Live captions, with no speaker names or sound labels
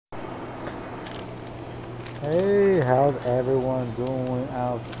Hey, how's everyone doing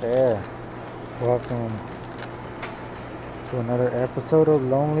out there? Welcome to another episode of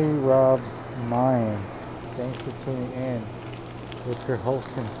Lonely Rob's Minds. Thanks for tuning in with your host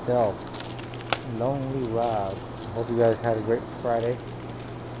himself, Lonely Rob. I hope you guys had a great Friday.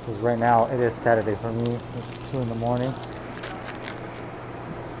 Because right now it is Saturday for me. It's 2 in the morning.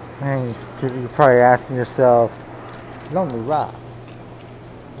 And you're probably asking yourself, Lonely Rob,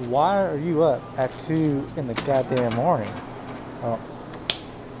 why are you up at 2 in the goddamn morning? Oh,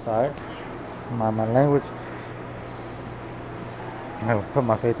 sorry. My language. I'm gonna put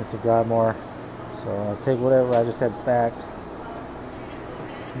my faith into God more. So I'll take whatever I just said back.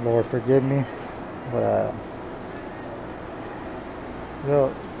 Lord, forgive me. But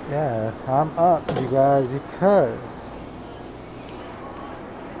yo, yeah, I'm up, you guys, because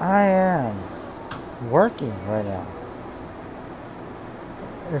I am working right now.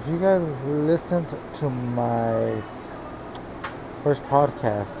 If you guys listened to my first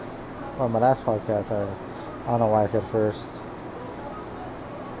podcast, or my last podcast, I don't know why I said first.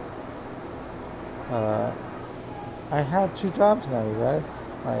 Uh, I have 2 jobs now, you guys.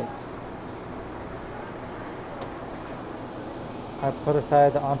 Like, I put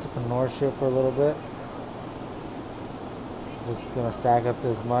aside the entrepreneurship for a little bit. Just gonna stack up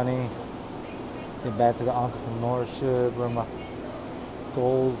this money, get back to the entrepreneurship, where my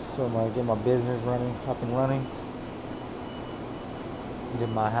goals, so I'm gonna get my business running, up and running, get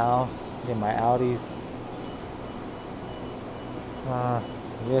my house, get my Audis. Uh,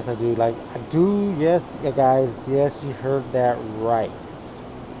 yes, I do. Like, I do. Yes, yeah, guys. Yes, you heard that right.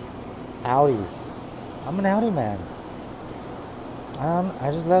 Audis. I'm an Audi man. I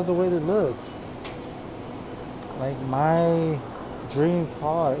just love the way they look. Like, my dream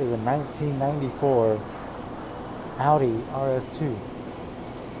car is a 1994 Audi RS2.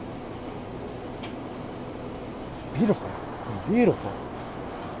 It's beautiful. Beautiful.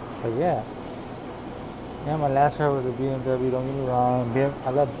 But yeah. Yeah, my last car was a BMW, don't get me wrong. I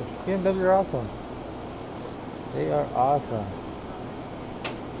love BMW are awesome. They are awesome.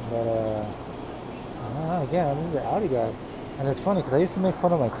 But I don't know, again, I'm just the Audi guy. And it's funny because I used to make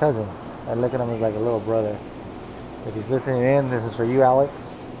fun of my cousin. I look at him as like a little brother. If he's listening in, this is for you, Alex.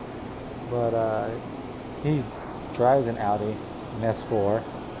 But he drives an Audi, an S4.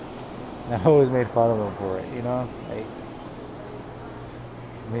 And I always made fun of him for it, you know? Like,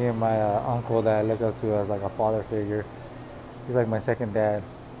 me and my uncle that I look up to as like a father figure. He's like my second dad.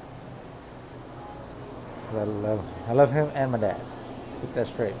 I love him and my dad. Get that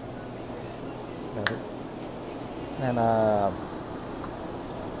straight. And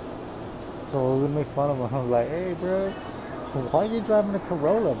so we make fun of him. I was like, hey, bro, why are you driving a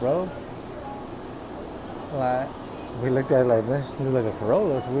Corolla, bro? Like, we looked at it like, this looks like a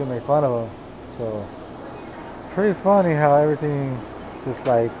Corolla, so we made fun of him. So it's pretty funny how everything just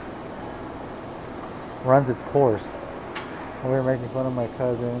like runs its course. We were making fun of my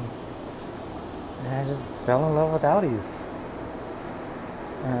cousin, and I just fell in love with Audis.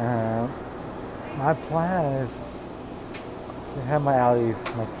 My plan is to have my Audis,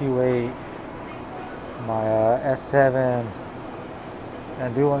 my Q8, my S7, and I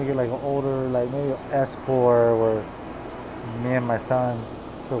do want to get like an older, like maybe S4, where me and my son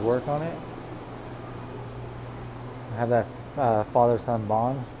could work on it. Have that father-son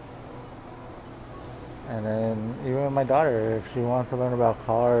bond. And then even my daughter, if she wants to learn about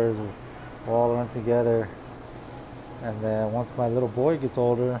cars, we'll all learn together. And then once my little boy gets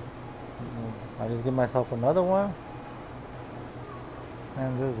older, I just give myself another one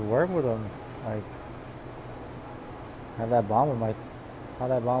and just work with him. Like, have that bond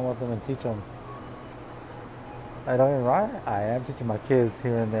with them and teach them. I don't even write. I am teaching my kids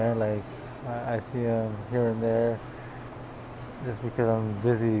here and there. Like, I see them here and there, just because I'm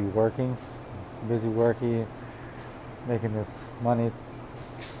busy working, making this money,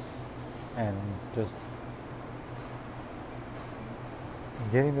 and just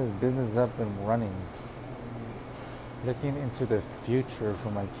getting this business up and running. Looking into the future for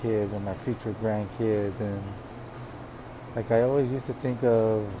my kids and my future grandkids, and like, I always used to think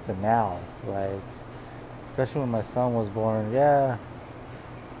of the now, like, especially when my son was born. Yeah,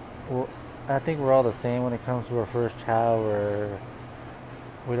 well, I think we're all the same when it comes to our first child, where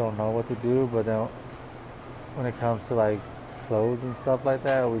we don't know what to do, but then when it comes to like clothes and stuff like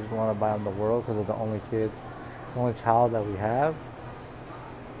that, we just want to buy them the world because they're the only child that we have.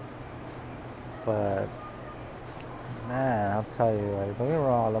 But man, I'll tell you, like, don't get me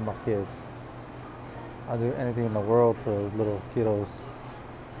wrong, I love my kids. I'll do anything in the world for little kiddos.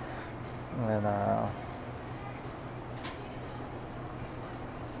 And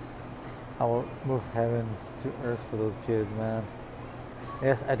I will move heaven to earth for those kids, man.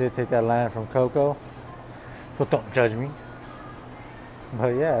 Yes, I did take that line from Coco, so don't judge me.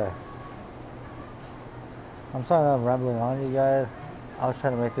 But yeah, I'm sorry I'm rambling on you guys. I was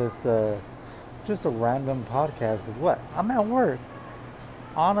trying to make this just a random podcast. Is what? I'm at work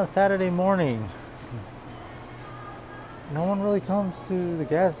on a Saturday morning. No one really comes to the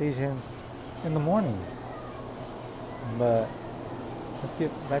gas station in the mornings. But let's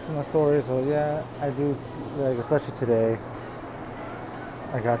get back to my story. So yeah, I do, like, especially today,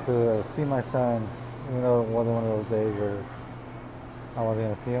 I got to see my son, even though it wasn't one of those days where I wasn't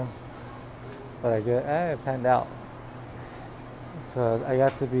gonna see him. But it panned out because I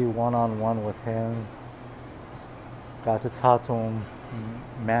got to be one-on-one with him. Got to talk to him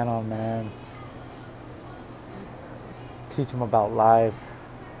man on man, teach him about life,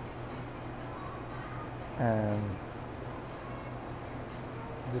 and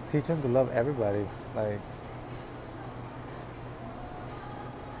just teach him to love everybody. Like,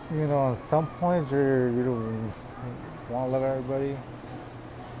 you know, at some points you don't want to love everybody.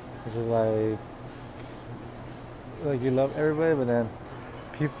 It's just like you love everybody, but then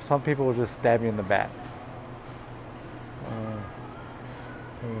some people will just stab you in the back.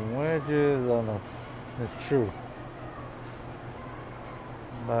 Which is, I don't know, it's true.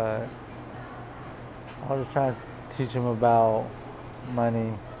 But I was just trying to teach him about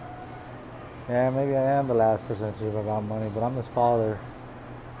money. Yeah, maybe I am the last person to teach him about money, but I'm his father.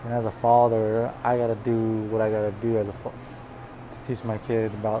 And as a father, I gotta do what I gotta do to teach my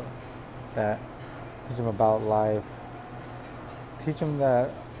kid about that. Teach him about life. Teach him that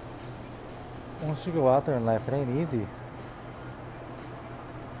once you go out there in life, it ain't easy.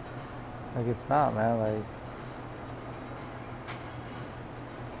 Like, it's not, man. Like,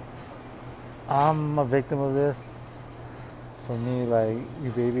 I'm a victim of this. For me, like, you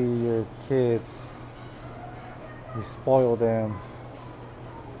baby your kids, you spoil them.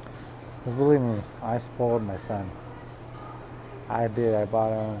 Because believe me, I spoiled my son. I did. I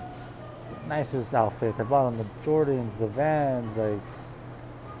bought him the nicest outfits. I bought him the Jordans, the Vans. Like,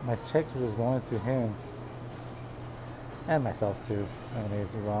 my checks were just going to him. And myself too. Don't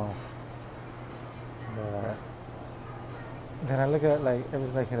get me wrong. But then I look at, like, every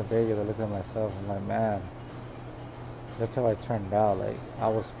like in a Vegas, I look at myself and I'm like, man, look how I turned out. Like, I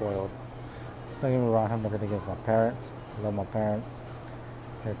was spoiled. Don't get me wrong, I have nothing against my parents. I love my parents.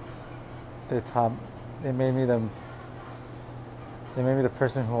 They made me the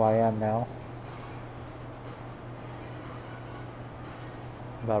person who I am now.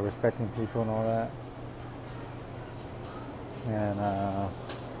 About respecting people and all that. And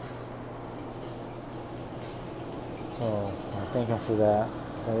so I thank him for that.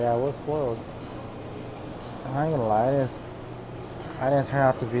 But yeah, I was spoiled. I ain't gonna lie, I didn't turn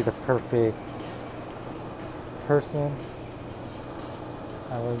out to be the perfect person.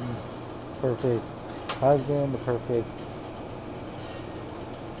 I wasn't the perfect husband, the perfect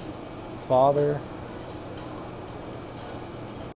father.